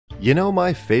You know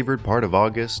my favorite part of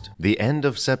August? The end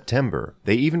of September.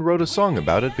 They even wrote a song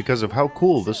about it because of how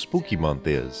cool the spooky month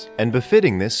is. And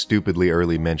befitting this stupidly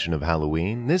early mention of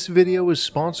Halloween, this video is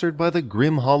sponsored by the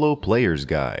Grim Hollow Player's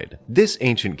Guide. This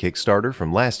ancient Kickstarter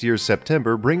from last year's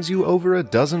September brings you over a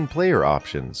dozen player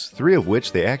options, 3 of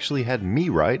which they actually had me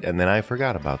write and then I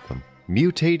forgot about them.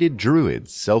 Mutated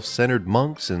druids, self-centered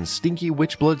monks, and stinky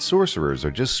witchblood sorcerers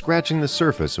are just scratching the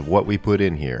surface of what we put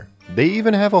in here. They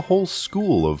even have a whole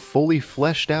school of fully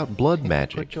fleshed out blood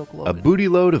magic, a booty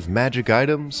load of magic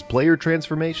items, player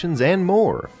transformations, and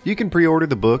more. You can pre-order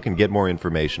the book and get more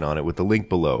information on it with the link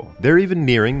below. They're even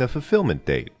nearing the fulfillment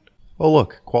date. Oh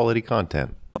look, quality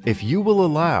content. If you will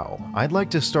allow, I'd like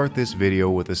to start this video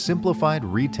with a simplified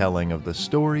retelling of the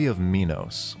story of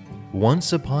Minos.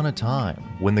 Once upon a time,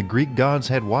 when the Greek gods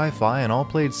had Wi-Fi and all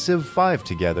played Civ 5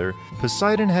 together,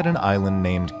 Poseidon had an island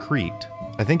named Crete.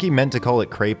 I think he meant to call it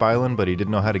Crepe Island, but he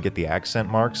didn't know how to get the accent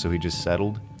mark, so he just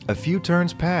settled. A few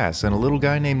turns pass, and a little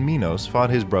guy named Minos fought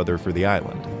his brother for the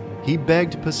island. He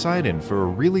begged Poseidon for a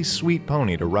really sweet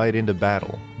pony to ride into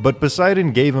battle, but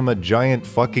Poseidon gave him a giant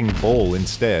fucking bowl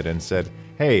instead and said,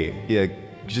 "Hey, yeah,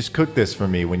 just cook this for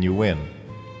me when you win."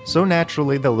 So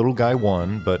naturally, the little guy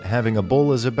won, but having a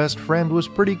bull as a best friend was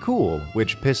pretty cool,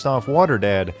 which pissed off Water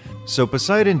Dad, so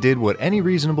Poseidon did what any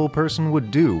reasonable person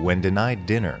would do when denied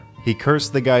dinner. He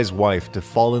cursed the guy's wife to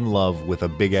fall in love with a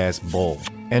big-ass bull.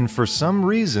 And for some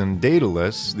reason,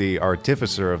 Daedalus, the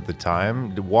artificer of the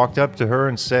time, walked up to her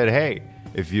and said, "Hey,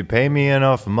 if you pay me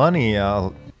enough money,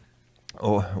 I'll..."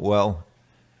 Oh, well,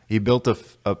 he built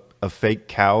a fake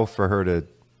cow for her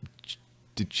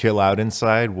to chill out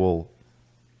inside. Well,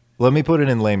 let me put it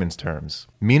in layman's terms.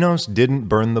 Minos didn't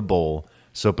burn the bull,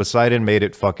 so Poseidon made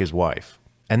it fuck his wife.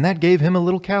 And that gave him a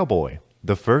little cowboy.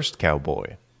 The first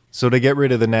cowboy. So to get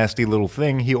rid of the nasty little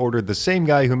thing, he ordered the same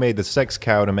guy who made the sex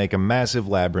cow to make a massive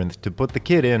labyrinth to put the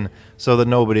kid in so that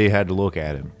nobody had to look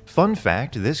at him. Fun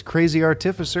fact, this crazy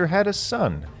artificer had a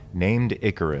son named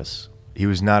Icarus. He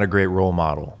was not a great role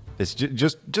model. It's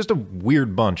just a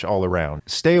weird bunch all around.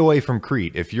 Stay away from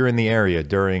Crete if you're in the area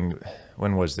during...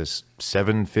 when was this?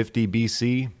 750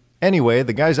 BC? Anyway,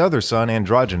 the guy's other son,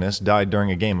 Androgynous, died during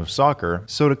a game of soccer,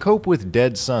 so to cope with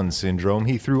dead son syndrome,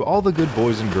 he threw all the good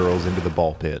boys and girls into the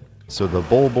ball pit, so the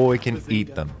bull boy can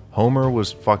eat them. Homer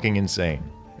was fucking insane.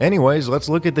 Anyways, let's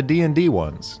look at the D&D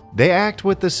ones. They act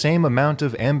with the same amount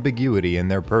of ambiguity in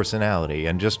their personality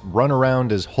and just run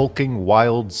around as hulking,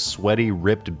 wild, sweaty,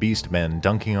 ripped beastmen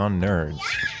dunking on nerds.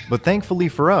 But thankfully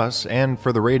for us, and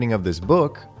for the rating of this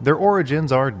book, their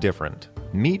origins are different.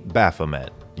 Meet Baphomet.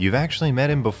 You've actually met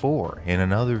him before, in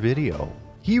another video.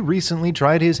 He recently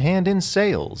tried his hand in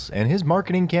sales, and his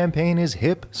marketing campaign is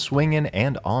hip, swingin',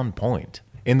 and on point.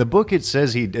 In the book it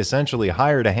says he essentially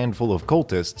hired a handful of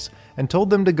cultists and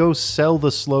told them to go sell the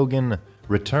slogan,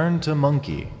 "Return to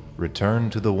Monkey,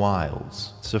 return to the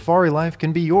wilds. Safari life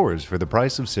can be yours for the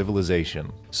price of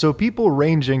civilization." So people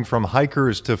ranging from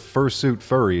hikers to fursuit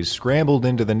furries scrambled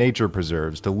into the nature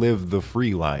preserves to live the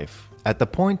free life. At the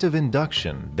point of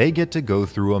induction, they get to go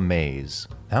through a maze.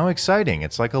 How exciting,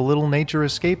 it's like a little nature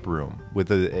escape room,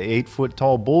 with a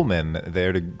 8-foot-tall bullman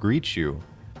there to greet you.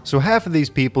 So half of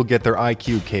these people get their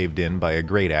IQ caved in by a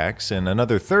great axe, and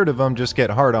another third of them just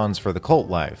get hard-ons for the cult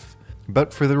life.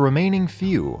 But for the remaining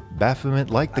few,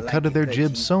 Baphomet liked the cut of their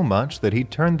jibs so much that he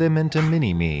turned them into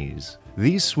mini-me's.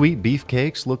 These sweet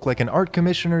beefcakes look like an art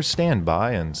commissioner's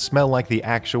standby and smell like the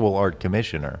actual art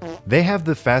commissioner. They have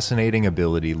the fascinating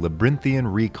ability Labyrinthian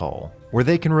Recall, where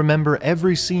they can remember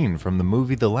every scene from the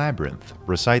movie The Labyrinth,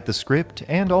 recite the script,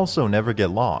 and also never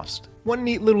get lost. One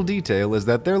neat little detail is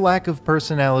that their lack of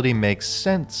personality makes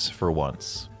sense for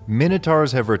once.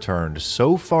 Minotaurs have returned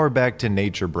so far back to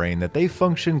nature brain that they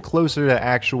function closer to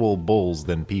actual bulls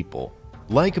than people.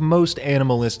 Like most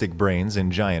animalistic brains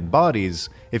in giant bodies,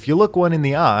 if you look one in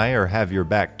the eye or have your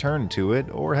back turned to it,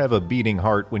 or have a beating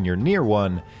heart when you're near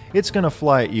one, it's gonna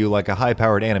fly at you like a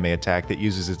high-powered anime attack that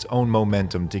uses its own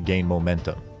momentum to gain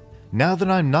momentum. Now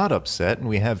that I'm not upset and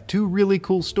we have 2 really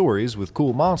cool stories with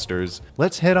cool monsters,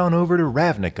 let's head on over to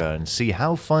Ravnica and see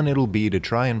how fun it'll be to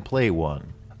try and play one.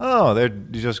 Oh, they're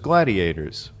just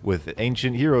gladiators, with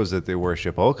ancient heroes that they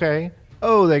worship, okay.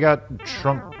 Oh, they got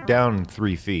shrunk down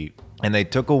 3 feet. And they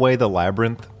took away the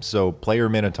labyrinth, so player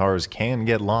minotaurs can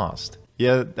get lost.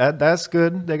 Yeah, that's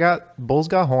good. Bulls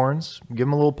got horns. Give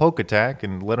them a little poke attack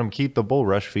and let them keep the bull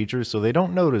rush feature so they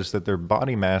don't notice that their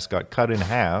body mass got cut in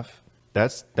half.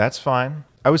 That's fine.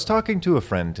 I was talking to a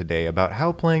friend today about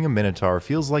how playing a minotaur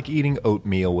feels like eating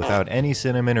oatmeal without any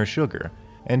cinnamon or sugar,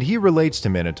 and he relates to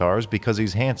minotaurs because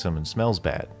he's handsome and smells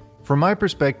bad. From my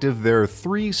perspective, there are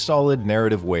 3 solid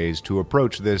narrative ways to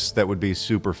approach this that would be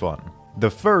super fun. The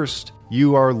first,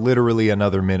 you are literally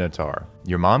another Minotaur.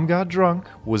 Your mom got drunk,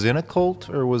 was in a cult,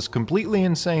 or was completely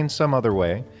insane some other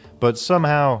way, but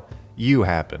somehow you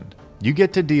happened. You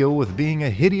get to deal with being a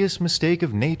hideous mistake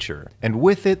of nature, and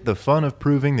with it the fun of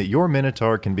proving that your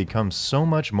Minotaur can become so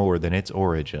much more than its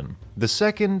origin. The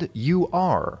second, you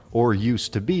are, or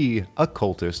used to be, a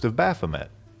cultist of Baphomet.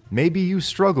 Maybe you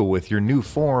struggle with your new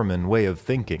form and way of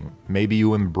thinking, maybe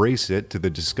you embrace it to the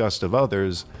disgust of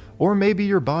others, or maybe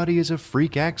your body is a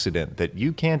freak accident that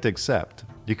you can't accept.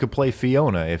 You could play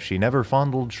Fiona if she never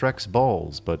fondled Shrek's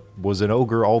balls, but was an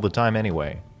ogre all the time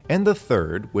anyway. And the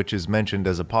third, which is mentioned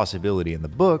as a possibility in the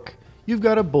book, you've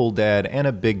got a bull dad and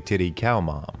a big titty cow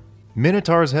mom.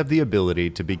 Minotaurs have the ability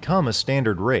to become a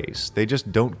standard race, they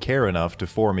just don't care enough to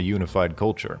form a unified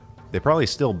culture. They probably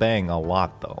still bang a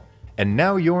lot though. And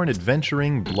now you're an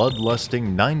adventuring,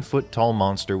 bloodlusting, 9-foot tall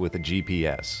monster with a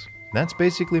GPS. That's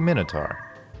basically Minotaur.